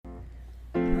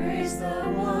the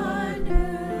one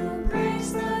who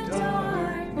breaks the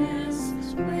darkness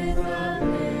with a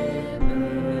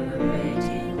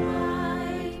liberating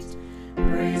light.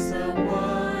 Praise the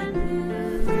one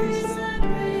who frees the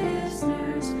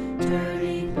prisoners,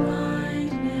 turning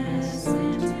blindness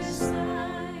into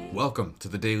sight. Welcome to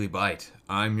the Daily Bite.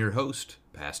 I'm your host,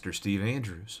 Pastor Steve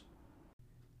Andrews.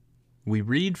 We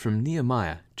read from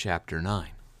Nehemiah chapter 9.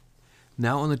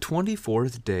 Now on the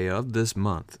 24th day of this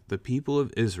month, the people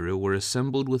of Israel were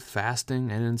assembled with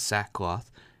fasting and in sackcloth,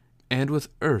 and with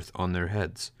earth on their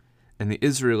heads. And the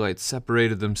Israelites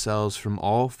separated themselves from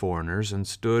all foreigners, and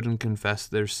stood and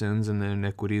confessed their sins and the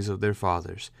iniquities of their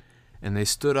fathers. And they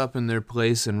stood up in their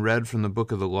place and read from the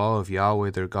book of the law of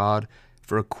Yahweh their God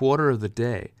for a quarter of the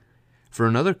day. For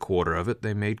another quarter of it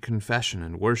they made confession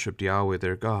and worshipped Yahweh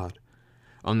their God.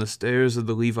 On the stairs of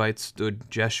the Levites stood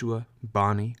Jeshua,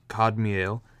 Bani,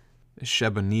 Kadmiel,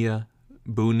 Shebaniah,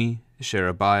 Buni,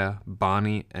 Sherebiah,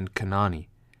 Bani, and Kenani.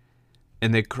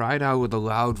 And they cried out with a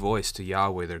loud voice to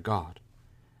Yahweh their God.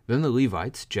 Then the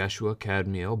Levites, Jeshua,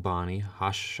 Kadmiel, Bani,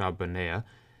 Hashabaniah,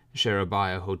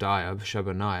 Sherebiah, Hodiah,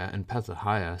 Shebaniah, and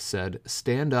Pethahiah said,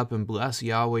 Stand up and bless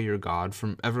Yahweh your God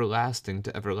from everlasting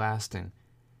to everlasting.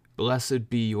 Blessed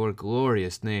be your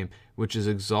glorious name, which is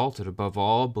exalted above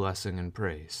all blessing and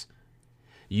praise.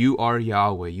 You are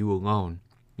Yahweh, you alone.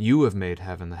 You have made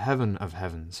heaven, the heaven of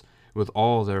heavens, with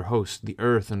all their host, the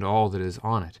earth and all that is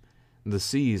on it, the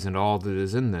seas and all that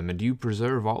is in them, and you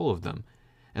preserve all of them.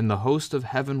 And the host of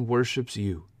heaven worships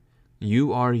you.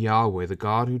 You are Yahweh, the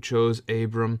God who chose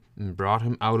Abram and brought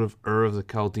him out of Ur of the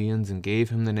Chaldeans and gave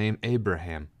him the name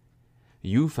Abraham.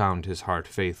 You found his heart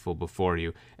faithful before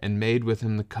you, and made with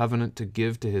him the covenant to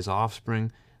give to his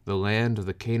offspring the land of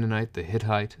the Canaanite, the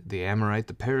Hittite, the Amorite,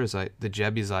 the Perizzite, the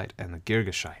Jebusite, and the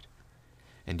Girgashite.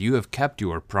 And you have kept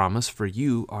your promise, for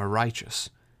you are righteous.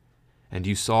 And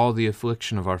you saw the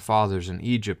affliction of our fathers in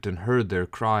Egypt, and heard their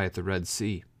cry at the Red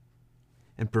Sea,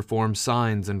 and performed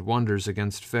signs and wonders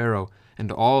against Pharaoh,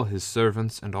 and all his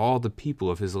servants, and all the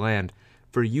people of his land,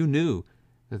 for you knew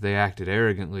that they acted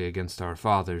arrogantly against our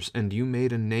fathers, and you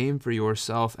made a name for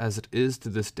yourself as it is to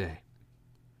this day.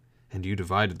 And you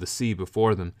divided the sea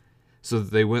before them, so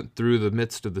that they went through the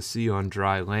midst of the sea on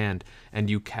dry land, and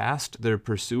you cast their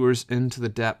pursuers into the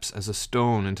depths as a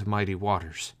stone into mighty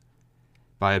waters.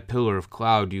 By a pillar of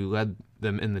cloud you led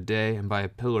them in the day, and by a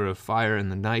pillar of fire in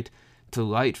the night, to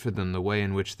light for them the way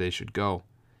in which they should go.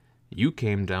 You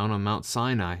came down on Mount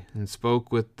Sinai, and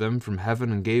spoke with them from heaven,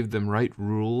 and gave them right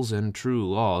rules and true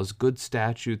laws, good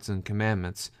statutes and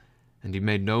commandments. And you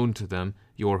made known to them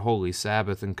your holy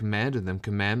Sabbath, and commanded them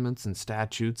commandments and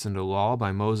statutes and a law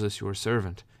by Moses your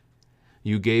servant.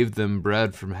 You gave them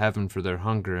bread from heaven for their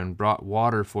hunger, and brought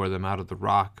water for them out of the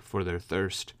rock for their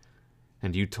thirst.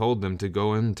 And you told them to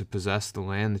go in to possess the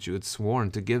land that you had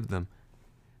sworn to give them.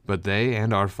 But they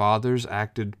and our fathers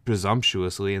acted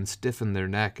presumptuously and stiffened their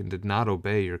neck and did not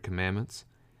obey your commandments.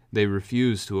 They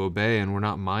refused to obey and were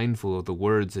not mindful of the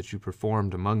words that you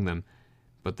performed among them,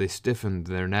 but they stiffened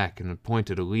their neck and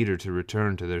appointed a leader to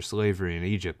return to their slavery in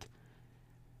Egypt.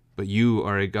 But you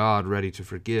are a God ready to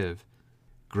forgive,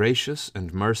 gracious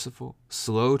and merciful,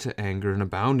 slow to anger and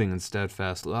abounding in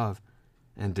steadfast love,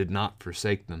 and did not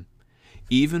forsake them.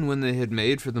 Even when they had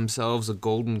made for themselves a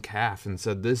golden calf, and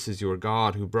said, This is your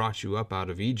God who brought you up out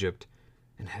of Egypt,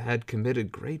 and had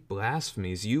committed great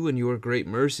blasphemies, you in your great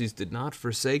mercies did not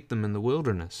forsake them in the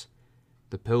wilderness.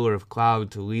 The pillar of cloud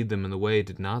to lead them in the way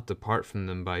did not depart from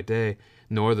them by day,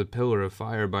 nor the pillar of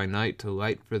fire by night to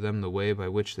light for them the way by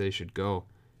which they should go.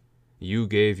 You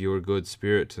gave your good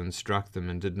spirit to instruct them,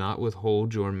 and did not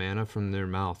withhold your manna from their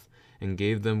mouth, and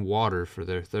gave them water for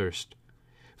their thirst.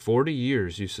 40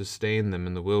 years you sustained them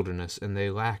in the wilderness, and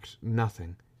they lacked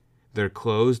nothing. Their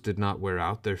clothes did not wear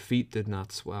out, their feet did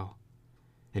not swell.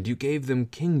 And you gave them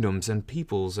kingdoms and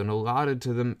peoples, and allotted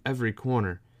to them every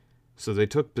corner. So they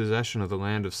took possession of the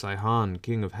land of Sihon,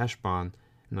 king of Heshbon,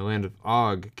 and the land of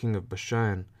Og, king of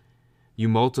Bashan. You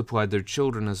multiplied their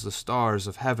children as the stars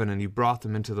of heaven, and you brought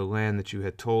them into the land that you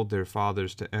had told their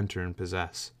fathers to enter and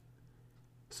possess.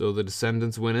 So the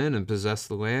descendants went in and possessed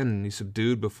the land, and you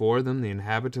subdued before them the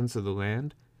inhabitants of the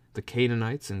land, the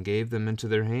Canaanites, and gave them into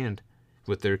their hand,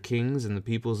 with their kings and the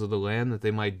peoples of the land, that they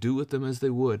might do with them as they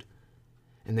would.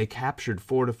 And they captured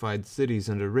fortified cities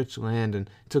and a rich land, and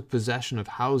took possession of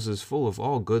houses full of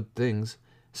all good things,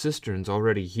 cisterns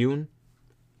already hewn,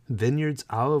 vineyards,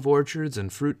 olive orchards,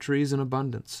 and fruit trees in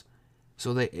abundance.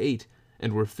 So they ate,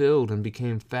 and were filled, and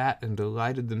became fat, and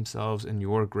delighted themselves in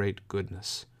your great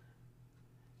goodness.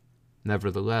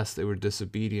 Nevertheless they were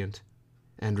disobedient,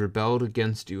 and rebelled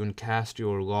against you, and cast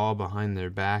your law behind their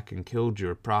back, and killed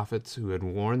your prophets who had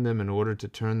warned them in order to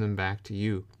turn them back to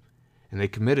you. And they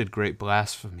committed great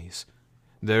blasphemies.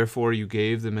 Therefore you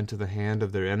gave them into the hand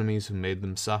of their enemies, who made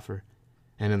them suffer.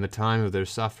 And in the time of their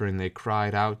suffering they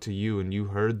cried out to you, and you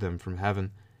heard them from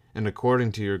heaven. And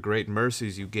according to your great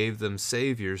mercies you gave them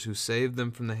saviors, who saved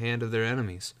them from the hand of their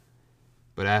enemies.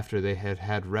 But after they had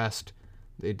had rest,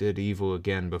 they did evil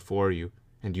again before you,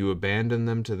 and you abandoned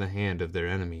them to the hand of their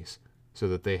enemies, so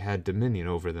that they had dominion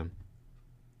over them.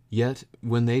 Yet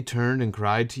when they turned and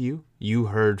cried to you, you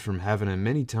heard from heaven, and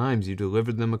many times you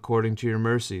delivered them according to your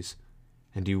mercies.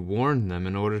 And you warned them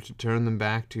in order to turn them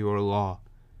back to your law.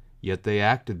 Yet they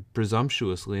acted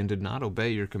presumptuously and did not obey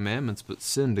your commandments, but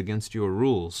sinned against your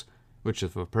rules, which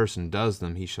if a person does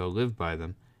them, he shall live by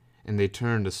them. And they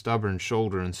turned a stubborn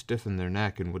shoulder and stiffened their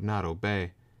neck and would not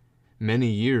obey. Many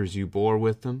years you bore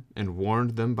with them, and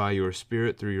warned them by your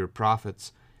Spirit through your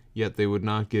prophets, yet they would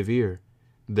not give ear.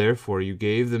 Therefore you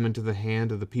gave them into the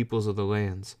hand of the peoples of the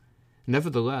lands.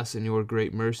 Nevertheless, in your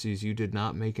great mercies you did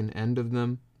not make an end of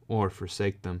them, or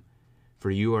forsake them,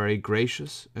 for you are a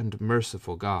gracious and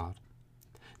merciful God.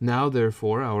 Now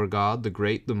therefore, our God, the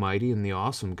great, the mighty, and the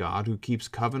awesome God, who keeps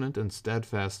covenant and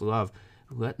steadfast love,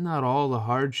 let not all the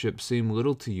hardship seem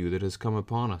little to you that has come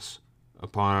upon us,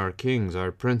 upon our kings,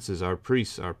 our princes, our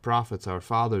priests, our prophets, our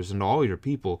fathers, and all your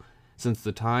people, since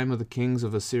the time of the kings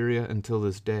of Assyria until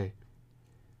this day.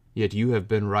 Yet you have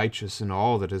been righteous in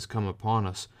all that has come upon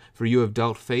us, for you have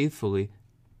dealt faithfully,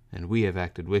 and we have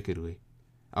acted wickedly.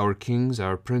 Our kings,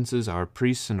 our princes, our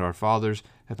priests, and our fathers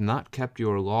have not kept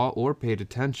your law or paid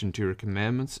attention to your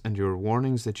commandments and your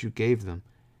warnings that you gave them,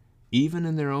 even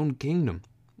in their own kingdom,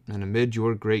 and amid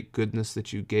your great goodness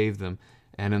that you gave them,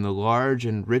 and in the large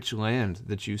and rich land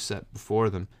that you set before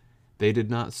them. They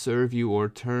did not serve you or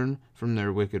turn from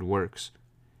their wicked works.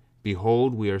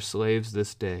 Behold, we are slaves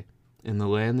this day. In the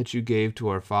land that you gave to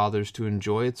our fathers to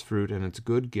enjoy its fruit and its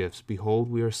good gifts,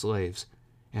 behold, we are slaves.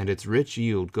 And its rich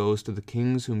yield goes to the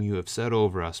kings whom you have set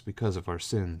over us because of our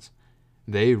sins.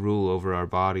 They rule over our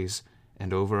bodies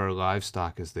and over our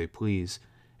livestock as they please,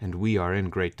 and we are in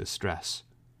great distress.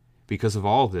 Because of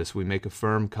all this we make a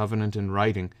firm covenant in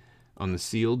writing. On the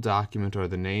sealed document are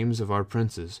the names of our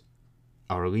princes,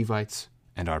 our Levites,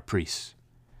 and our priests.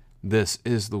 This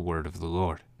is the word of the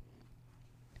Lord.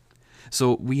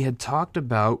 So we had talked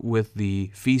about with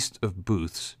the Feast of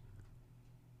Booths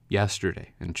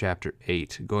yesterday in chapter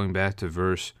 8, going back to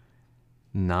verse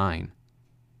 9.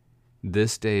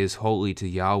 This day is holy to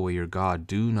Yahweh your God.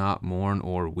 Do not mourn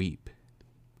or weep.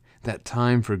 That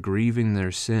time for grieving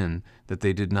their sin, that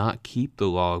they did not keep the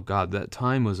law of God, that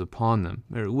time was upon them,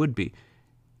 or it would be,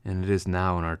 and it is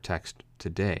now in our text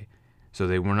today. So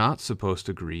they were not supposed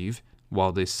to grieve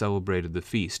while they celebrated the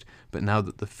feast. But now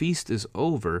that the feast is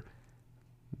over,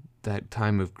 that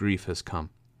time of grief has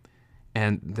come.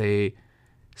 And they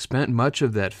spent much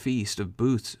of that Feast of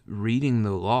Booths reading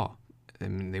the law. I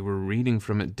mean, they were reading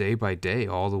from it day by day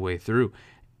all the way through.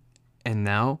 And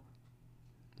now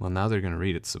they're going to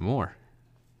read it some more,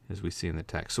 as we see in the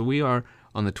text. So we are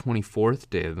on the 24th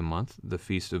day of the month. The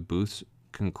Feast of Booths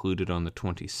concluded on the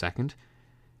 22nd.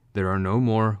 There are no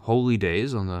more holy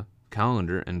days on the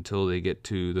calendar until they get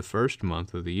to the first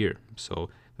month of the year. So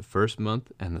the first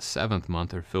month and the seventh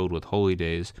month are filled with holy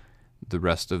days. The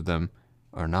rest of them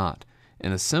are not.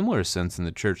 In a similar sense, in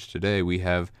the church today, we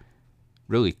have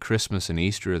really Christmas and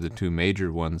Easter are the two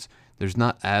major ones. There's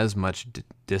not as much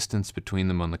distance between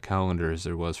them on the calendar as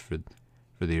there was for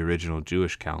the original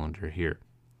Jewish calendar here.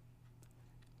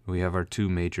 We have our two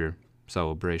major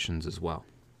celebrations as well.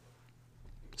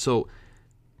 So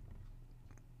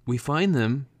we find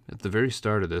them at the very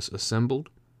start of this assembled.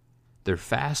 They're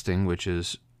fasting, which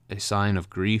is a sign of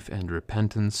grief and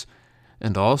repentance,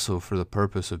 and also for the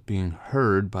purpose of being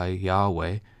heard by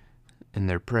Yahweh in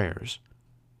their prayers.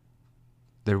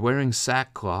 They're wearing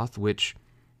sackcloth, which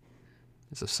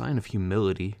is a sign of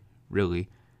humility, really.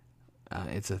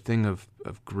 It's a thing of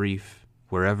grief.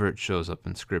 Wherever it shows up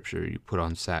in Scripture, you put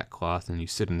on sackcloth and you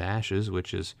sit in ashes,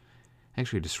 which is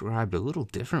actually described a little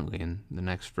differently in the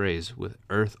next phrase, with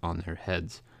earth on their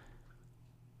heads.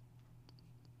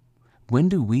 When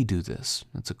do we do this?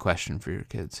 That's a question for your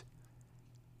kids.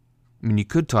 I mean, you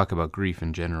could talk about grief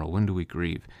in general. When do we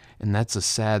grieve? And that's a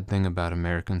sad thing about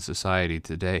American society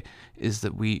today, is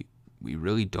that we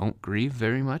really don't grieve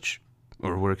very much,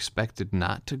 or we're expected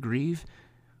not to grieve.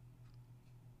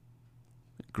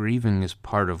 Grieving is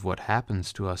part of what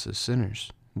happens to us as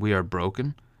sinners. We are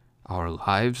broken. Our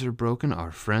lives are broken.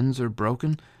 Our friends are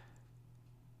broken.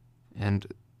 And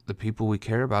the people we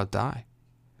care about die.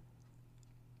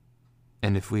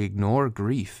 And if we ignore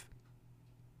grief,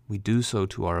 we do so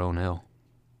to our own ill.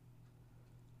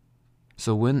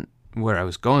 So where I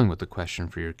was going with the question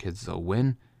for your kids, though,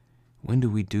 when do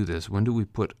we do this? When do we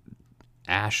put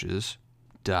ashes,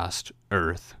 dust,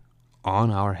 earth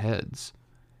on our heads?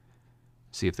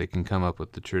 See if they can come up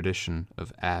with the tradition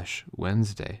of Ash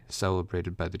Wednesday,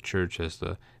 celebrated by the church as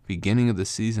the beginning of the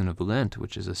season of Lent,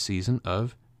 which is a season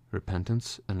of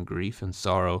repentance and grief and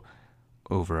sorrow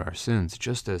over our sins,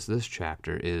 just as this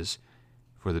chapter is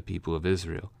for the people of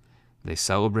Israel. They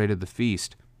celebrated the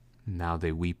feast, now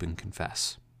they weep and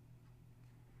confess.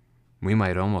 We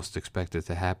might almost expect it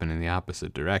to happen in the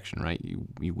opposite direction, right?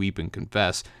 You weep and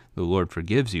confess, the Lord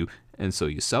forgives you, and so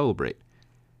you celebrate.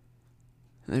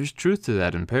 There's truth to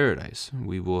that in paradise.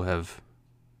 We will have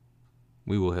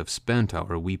spent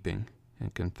our weeping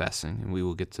and confessing, and we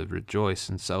will get to rejoice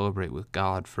and celebrate with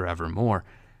God forevermore.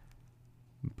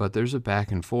 But there's a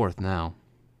back and forth now,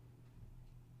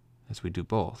 as we do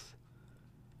both.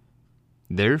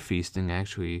 Their feasting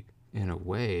actually, in a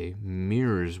way,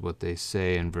 mirrors what they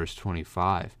say in verse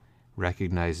 25,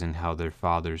 recognizing how their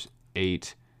fathers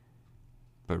ate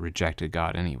but rejected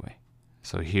God anyway.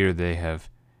 So here they have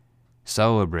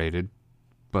celebrated,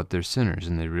 but they're sinners,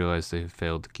 and they realize they have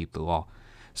failed to keep the law.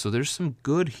 So there's some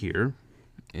good here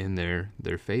in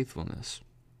their faithfulness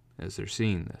as they're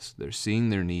seeing this. They're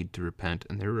seeing their need to repent,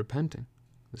 and they're repenting.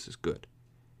 This is good.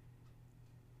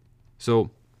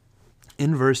 So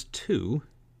in verse 2,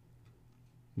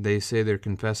 they say they're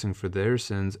confessing for their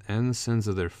sins and the sins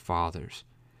of their fathers.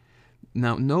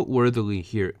 Now, noteworthily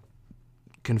here,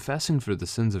 confessing for the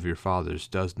sins of your fathers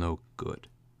does no good.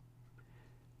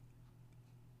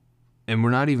 And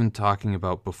we're not even talking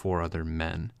about before other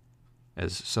men,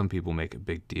 as some people make a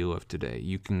big deal of today.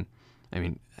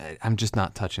 I'm just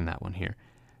not touching that one here.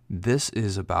 This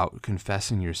is about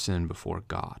confessing your sin before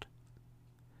God.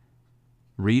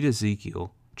 Read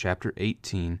Ezekiel chapter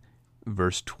 18,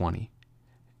 verse 20,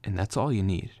 and that's all you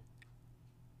need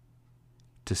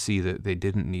to see that they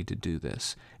didn't need to do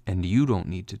this, and you don't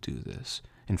need to do this.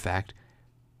 In fact,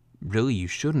 really, you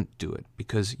shouldn't do it,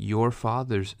 because your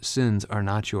father's sins are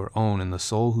not your own, and the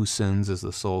soul who sins is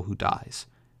the soul who dies.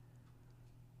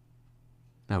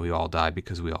 Now, we all die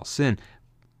because we all sin,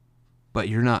 but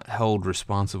you're not held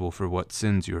responsible for what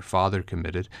sins your father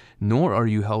committed, nor are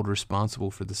you held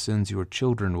responsible for the sins your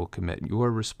children will commit. You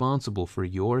are responsible for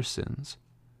your sins,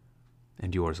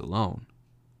 and yours alone,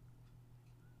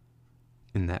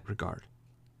 in that regard.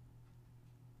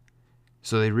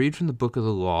 So they read from the book of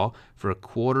the law for a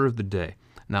quarter of the day.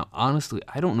 Now, honestly,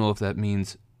 I don't know if that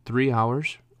means 3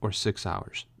 hours or 6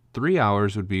 hours. 3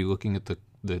 hours would be looking at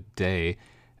the day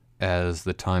as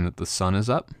the time that the sun is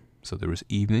up. So there was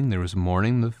evening, there was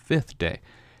morning, the 5th day.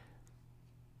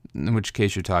 In which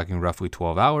case you're talking roughly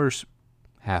 12 hours,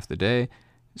 half the day.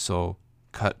 So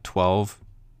cut 12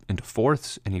 into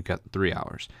fourths and you've got 3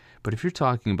 hours. But if you're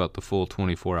talking about the full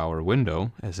 24-hour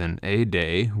window, as in a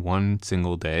day, one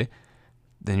single day,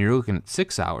 then you're looking at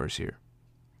 6 hours here,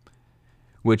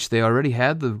 which they already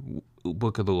had the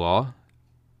book of the law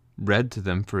read to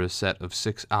them for a set of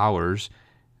 6 hours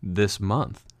this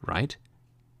month, right?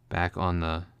 Back on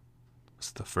the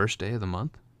first day of the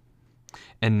month.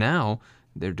 And now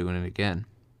they're doing it again.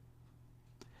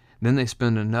 Then they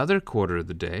spend another quarter of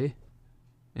the day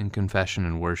in confession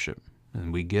and worship.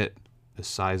 And we get a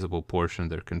sizable portion of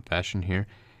their confession here.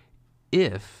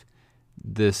 If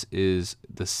this is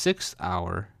the 6th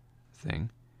hour thing,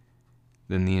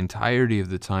 then the entirety of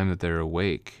the time that they're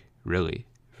awake, really,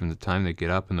 from the time they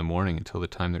get up in the morning until the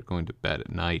time they're going to bed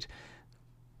at night,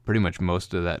 pretty much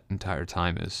most of that entire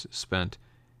time is spent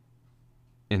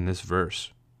in this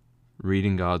verse,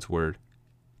 reading God's word,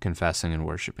 confessing and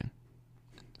worshiping.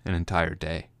 An entire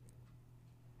day.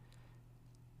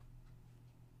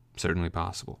 Certainly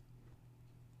possible.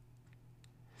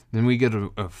 Then we get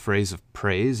a phrase of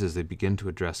praise as they begin to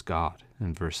address God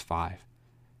in verse 5.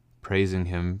 Praising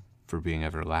him for being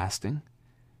everlasting.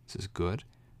 This is good.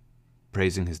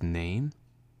 Praising his name.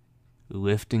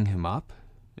 Lifting him up.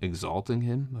 Exalting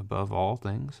him above all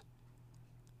things.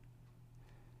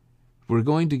 We're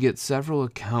going to get several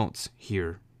accounts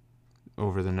here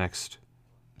over the next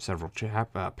several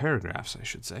paragraphs, I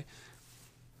should say.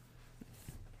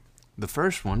 The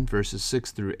first one, verses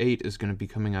 6 through 8, is going to be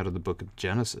coming out of the book of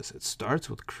Genesis. It starts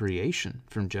with creation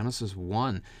from Genesis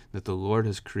 1, that the Lord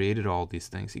has created all these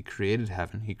things. He created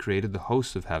heaven. He created the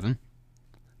hosts of heaven,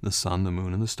 the sun, the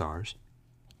moon, and the stars.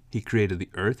 He created the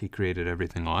earth. He created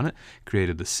everything on it,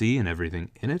 created the sea and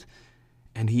everything in it,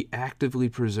 and he actively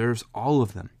preserves all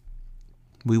of them.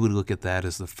 We would look at that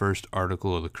as the first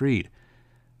article of the Creed.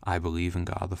 I believe in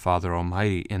God the Father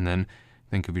Almighty, and then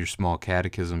Think of your small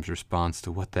catechism's response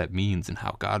to what that means and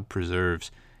how God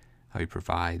preserves, how he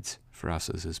provides for us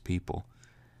as his people.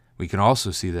 We can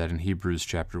also see that in Hebrews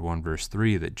chapter 1, verse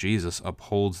 3, that Jesus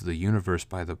upholds the universe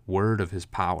by the word of his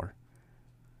power.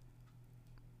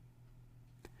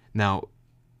 Now,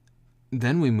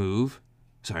 then we move,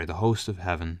 the host of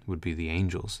heaven would be the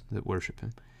angels that worship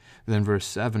him. Then verse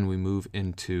 7, we move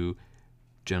into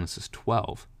Genesis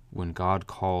 12, when God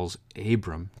calls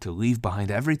Abram to leave behind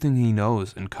everything he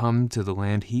knows and come to the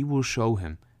land he will show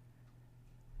him.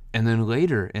 And then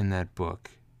later in that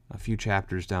book, a few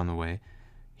chapters down the way,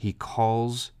 he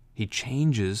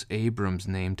changes Abram's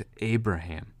name to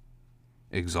Abraham.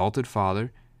 Exalted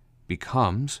father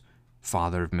becomes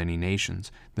father of many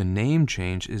nations. The name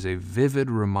change is a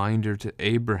vivid reminder to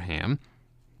Abram,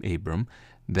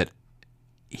 that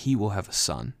he will have a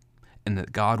son, and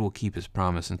that God will keep his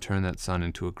promise and turn that son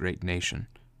into a great nation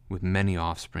with many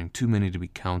offspring, too many to be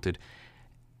counted.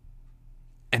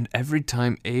 And every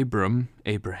time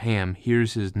Abraham,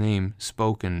 hears his name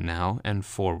spoken now and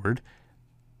forward,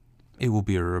 it will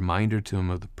be a reminder to him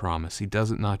of the promise. He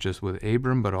does it not just with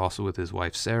Abram, but also with his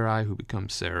wife Sarai, who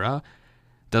becomes Sarah.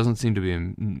 Doesn't seem to be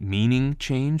a meaning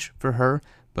change for her,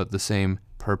 but the same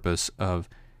purpose of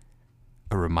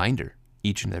a reminder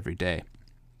each and every day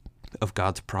of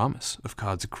God's promise, of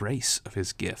God's grace, of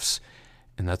his gifts.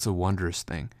 And that's a wondrous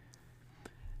thing.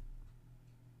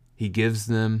 He gives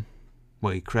them,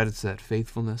 he credits that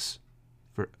faithfulness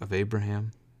of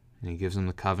Abraham, and he gives them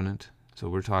the covenant. So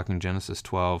we're talking Genesis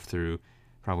 12 through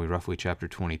probably roughly chapter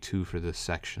 22 for this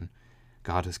section.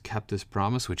 God has kept his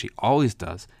promise, which he always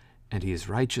does, and he is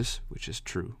righteous, which is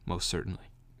true, most certainly.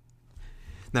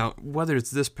 Now, whether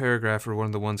it's this paragraph or one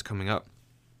of the ones coming up,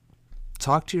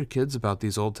 talk to your kids about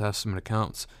these Old Testament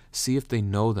accounts. See if they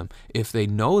know them. If they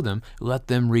know them, let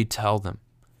them retell them.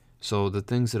 So the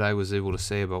things that I was able to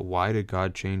say about why did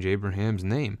God change Abraham's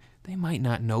name, they might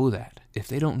not know that. If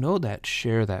they don't know that,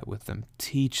 share that with them.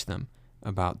 Teach them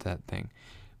about that thing.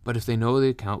 But if they know the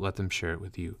account, let them share it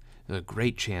with you. It's a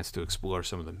great chance to explore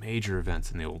some of the major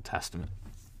events in the Old Testament.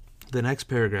 The next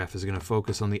paragraph is going to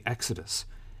focus on the Exodus.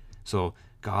 So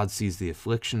God sees the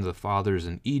affliction of the fathers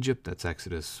in Egypt. That's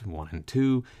Exodus 1 and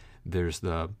 2. There's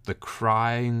the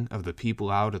crying of the people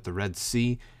out at the Red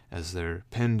Sea as they're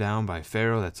pinned down by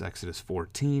Pharaoh. That's Exodus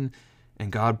 14.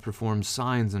 And God performs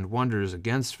signs and wonders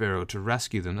against Pharaoh to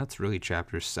rescue them. That's really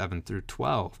chapters 7 through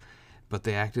 12. But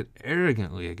they acted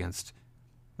arrogantly against,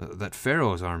 that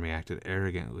Pharaoh's army acted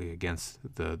arrogantly against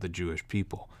the Jewish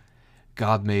people.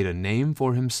 God made a name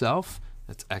for himself.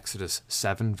 That's Exodus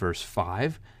 7, verse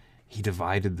 5. He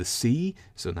divided the sea.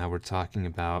 So now we're talking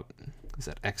about, is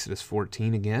that Exodus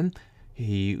 14 again?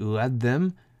 He led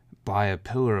them by a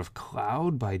pillar of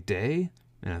cloud by day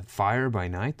and a fire by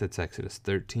night. That's Exodus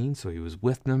 13. So he was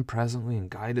with them presently and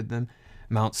guided them.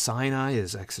 Mount Sinai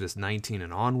is Exodus 19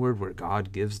 and onward, where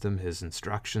God gives them his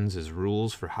instructions, his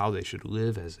rules for how they should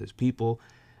live as his people.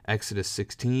 Exodus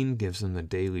 16 gives them the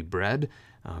daily bread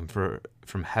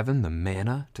from heaven, the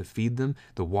manna to feed them.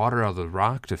 The water out of the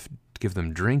rock to give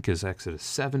them drink is Exodus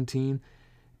 17.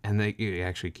 And it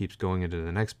actually keeps going into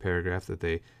the next paragraph that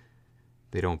they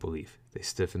don't believe. They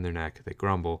stiffen their neck, they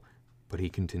grumble, but he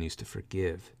continues to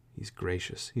forgive. He's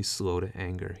gracious. He's slow to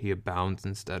anger. He abounds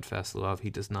in steadfast love. He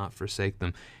does not forsake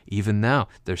them. Even now,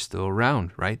 they're still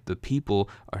around, right? The people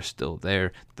are still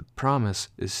there. The promise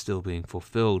is still being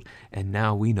fulfilled. And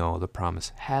now we know the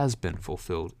promise has been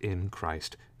fulfilled in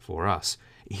Christ for us.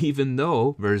 Even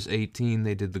though, verse 18,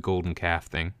 they did the golden calf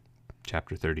thing.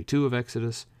 Chapter 32 of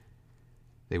Exodus,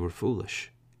 they were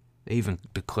foolish. They even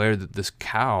declared that this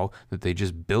cow that they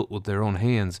just built with their own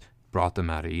hands brought them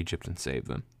out of Egypt and saved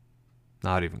them.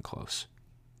 Not even close.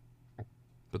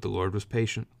 But the Lord was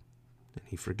patient, and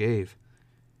he forgave.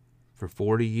 For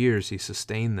 40 years, he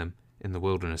sustained them in the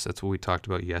wilderness. That's what we talked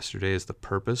about yesterday, as the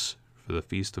purpose for the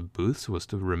Feast of Booths was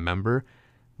to remember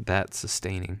that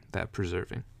sustaining, that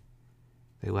preserving.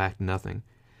 They lacked nothing.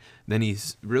 Then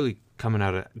he's really coming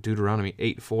out of Deuteronomy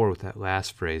 8:4 with that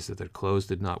last phrase, that their clothes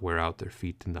did not wear out, their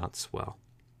feet did not swell.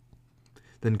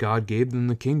 Then God gave them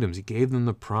the kingdoms. He gave them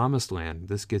the promised land.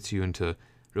 This gets you into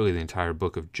really the entire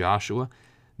book of Joshua,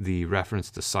 the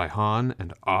reference to Sihon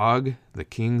and Og, the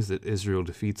kings that Israel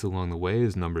defeats along the way,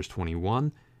 is Numbers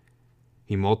 21.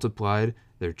 He multiplied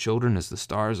their children as the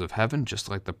stars of heaven, just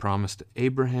like the promise to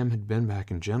Abraham had been back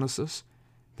in Genesis.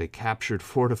 They captured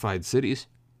fortified cities,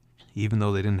 even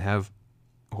though they didn't have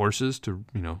horses to,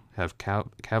 have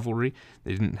cavalry.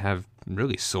 They didn't have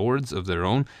really swords of their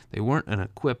own. They weren't an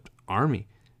equipped army.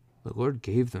 The Lord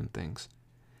gave them things.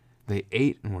 They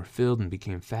ate and were filled and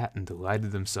became fat and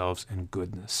delighted themselves in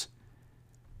goodness.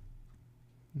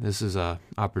 This is an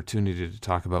opportunity to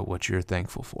talk about what you're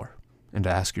thankful for and to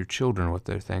ask your children what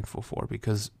they're thankful for,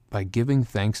 because by giving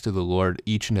thanks to the Lord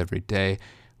each and every day,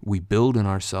 we build in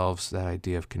ourselves that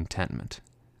idea of contentment.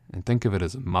 And think of it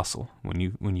as a muscle. When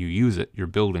you use it, you're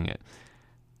building it.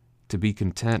 To be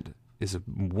content is a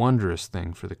wondrous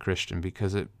thing for the Christian,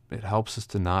 because it helps us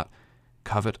to not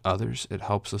covet others. It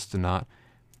helps us to not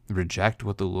reject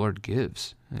what the Lord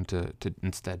gives and to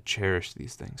instead cherish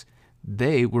these things.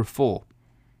 They were full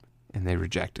and they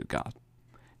rejected God.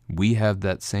 We have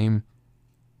that same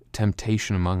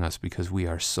temptation among us because we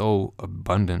are so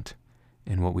abundant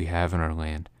in what we have in our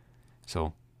land.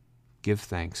 So give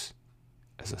thanks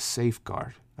as a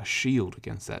safeguard, a shield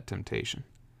against that temptation.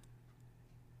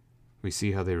 We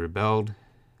see how they rebelled.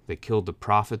 They killed the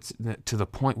prophets to the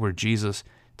point where Jesus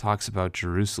talks about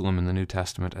Jerusalem in the New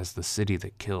Testament as the city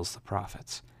that kills the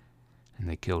prophets. And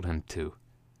they killed him too.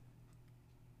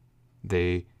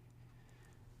 They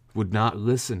would not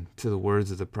listen to the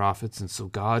words of the prophets, and so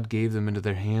God gave them into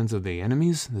their hands of the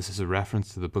enemies. This is a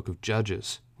reference to the book of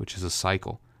Judges, which is a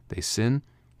cycle. They sin,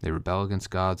 they rebel against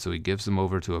God, so he gives them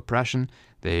over to oppression.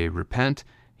 They repent,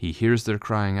 he hears their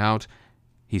crying out,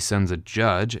 he sends a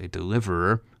judge, a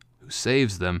deliverer, who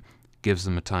saves them, gives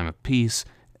them a time of peace,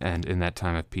 and in that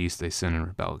time of peace they sin and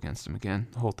rebel against him again.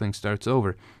 The whole thing starts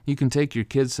over. You can take your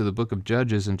kids to the book of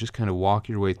Judges and just kind of walk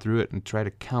your way through it and try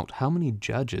to count how many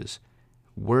judges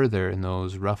were there in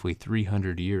those roughly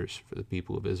 300 years for the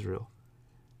people of Israel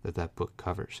that book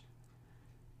covers.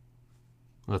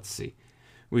 Let's see.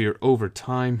 We are over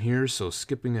time here, so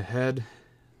skipping ahead.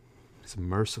 It's a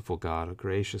merciful God, a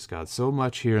gracious God. So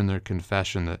much here in their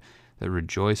confession that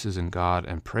rejoices in God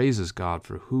and praises God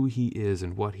for who he is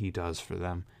and what he does for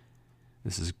them.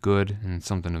 This is good and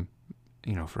something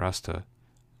for us to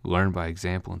learn by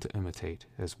example and to imitate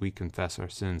as we confess our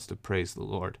sins, to praise the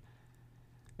Lord.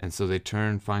 And so they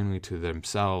turn finally to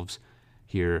themselves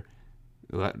here.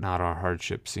 Let not our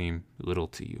hardship seem little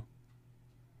to you.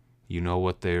 You know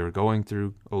what they are going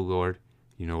through, O Lord.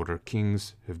 You know what our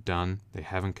kings have done. They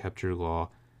haven't kept your law.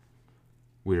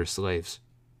 We are slaves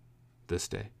this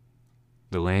day.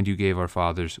 The land you gave our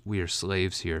fathers, we are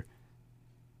slaves here.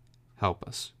 Help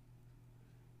us.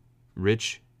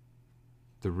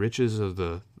 The riches of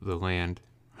the land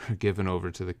are given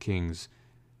over to the kings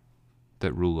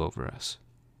that rule over us.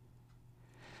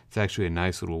 It's actually a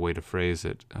nice little way to phrase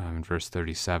it in verse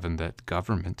 37, that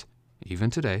government, even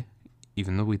today,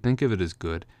 even though we think of it as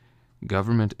good,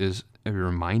 government is a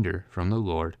reminder from the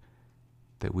Lord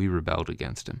that we rebelled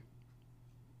against him.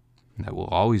 And that will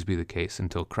always be the case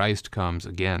until Christ comes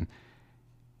again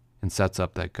and sets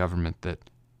up that government that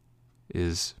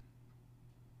is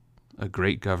a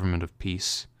great government of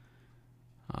peace.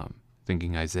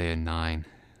 Thinking Isaiah 9,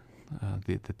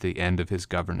 that the end of his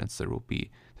governance there will be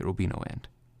no end.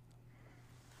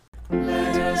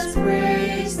 Let us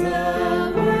praise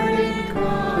the Word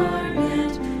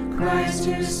incarnate, Christ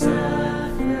who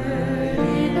suffered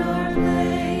in our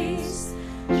place.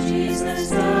 Jesus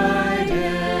died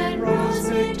and rose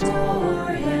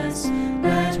victorious,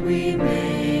 that we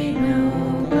may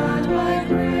know God by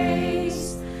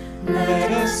grace. Let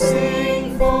us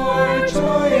sing for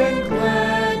joy and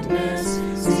gladness,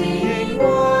 seeing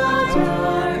what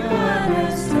our God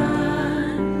has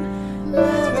done.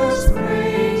 Let us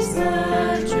praise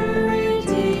the true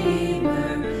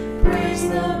Redeemer, praise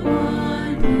the one